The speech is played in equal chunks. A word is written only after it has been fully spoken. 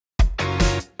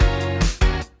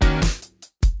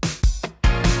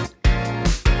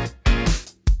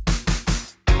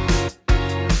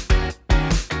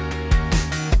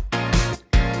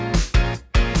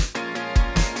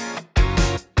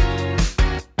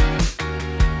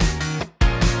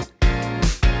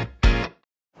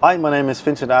Hi, my name is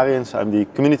Vincent Ariens. I'm the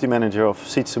community manager of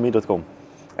Seats2Meet.com.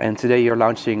 And today you're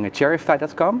launching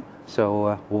Chairify.com.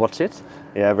 So what's it?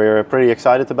 Yeah, we're pretty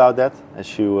excited about that.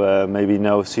 As you maybe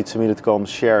know, Seats2Meet.com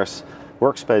shares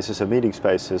workspaces and meeting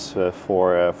spaces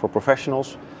for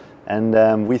professionals.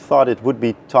 And we thought it would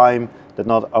be time that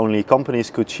not only companies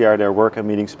could share their work and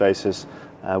meeting spaces,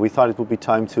 we thought it would be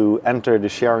time to enter the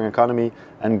sharing economy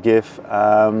and give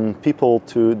people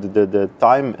to the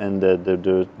time and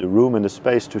the room and the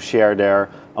space to share their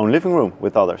own living room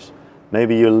with others.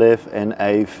 Maybe you live in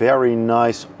a very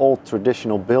nice old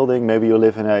traditional building, maybe you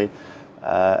live in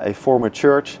a former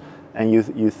church and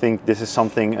you think this is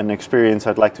something, an experience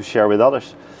I'd like to share with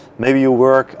others. Maybe you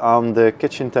work on the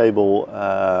kitchen table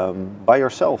by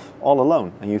yourself, all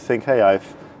alone, and you think, hey, I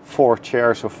have 4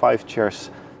 chairs or 5 chairs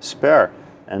spare,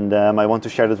 and I want to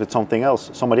share this with somebody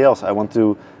else. I want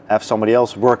to have somebody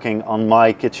else working on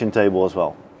my kitchen table as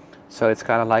well. So it's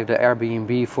kind of like the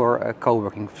Airbnb for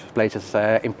co-working places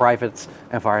in private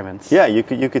environments. Yeah, you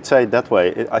could say it that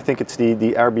way. I think it's the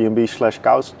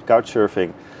Airbnb/couch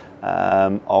surfing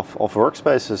of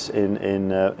workspaces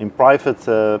in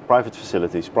private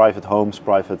facilities, private homes,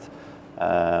 private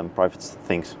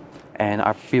things. And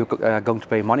are people going to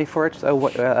pay money for it,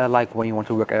 like when you want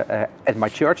to work at my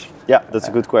church? Yeah, that's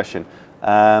a good question.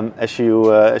 As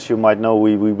you might know,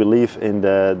 we believe in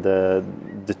the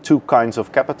 2 kinds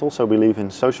of capital. So we believe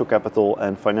in social capital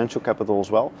and financial capital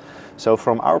as well. So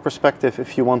from our perspective,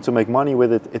 if you want to make money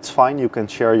with it, it's fine. You can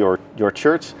share your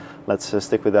church. Let's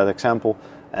stick with that example.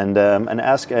 And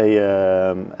ask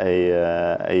a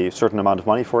certain amount of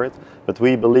money for it. But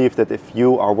we believe that if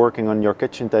you are working on your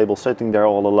kitchen table, sitting there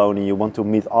all alone, and you want to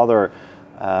meet other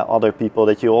people,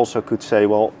 that you also could say,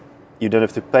 well, you don't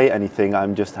have to pay anything.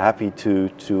 I'm just happy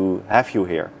to have you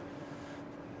here.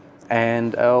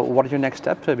 And what is your next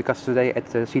step? Because today at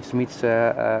the Seats2Meet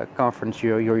conference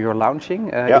you're launching.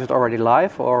 Yeah. Is it already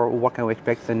live, or what can we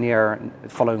expect in the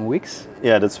following weeks?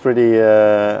 Yeah, that's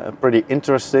pretty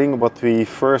interesting. What we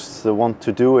first want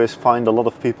to do is find a lot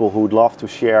of people who would love to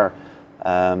share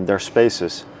their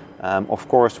spaces. Of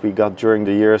course, we got during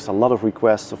the years a lot of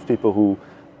requests of people who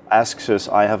asks us,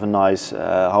 I have a nice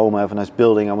home, I have a nice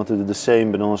building, I want to do the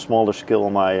same but on a smaller scale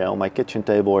on my kitchen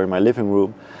table or in my living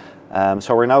room.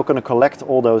 So we're now going to collect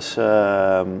all those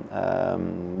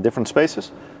different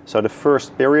spaces. So the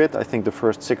first period, I think the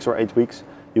first 6 or 8 weeks,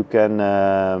 you can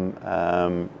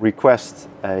request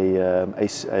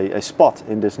a spot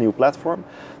in this new platform.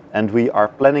 And we are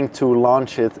planning to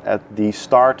launch it at the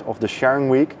start of the sharing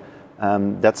week.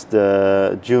 That's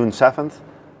the June 7th,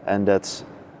 and that's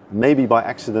maybe by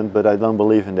accident, but I don't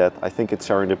believe in that. I think it's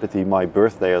serendipity, my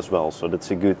birthday as well, so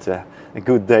that's a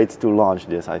good date to launch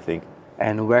this, I think.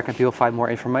 And where can people find more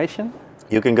information?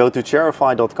 You can go to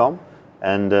Chairify.com,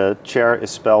 and chair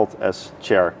is spelled as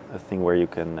chair, a thing where you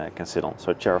can sit on,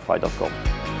 so Chairify.com.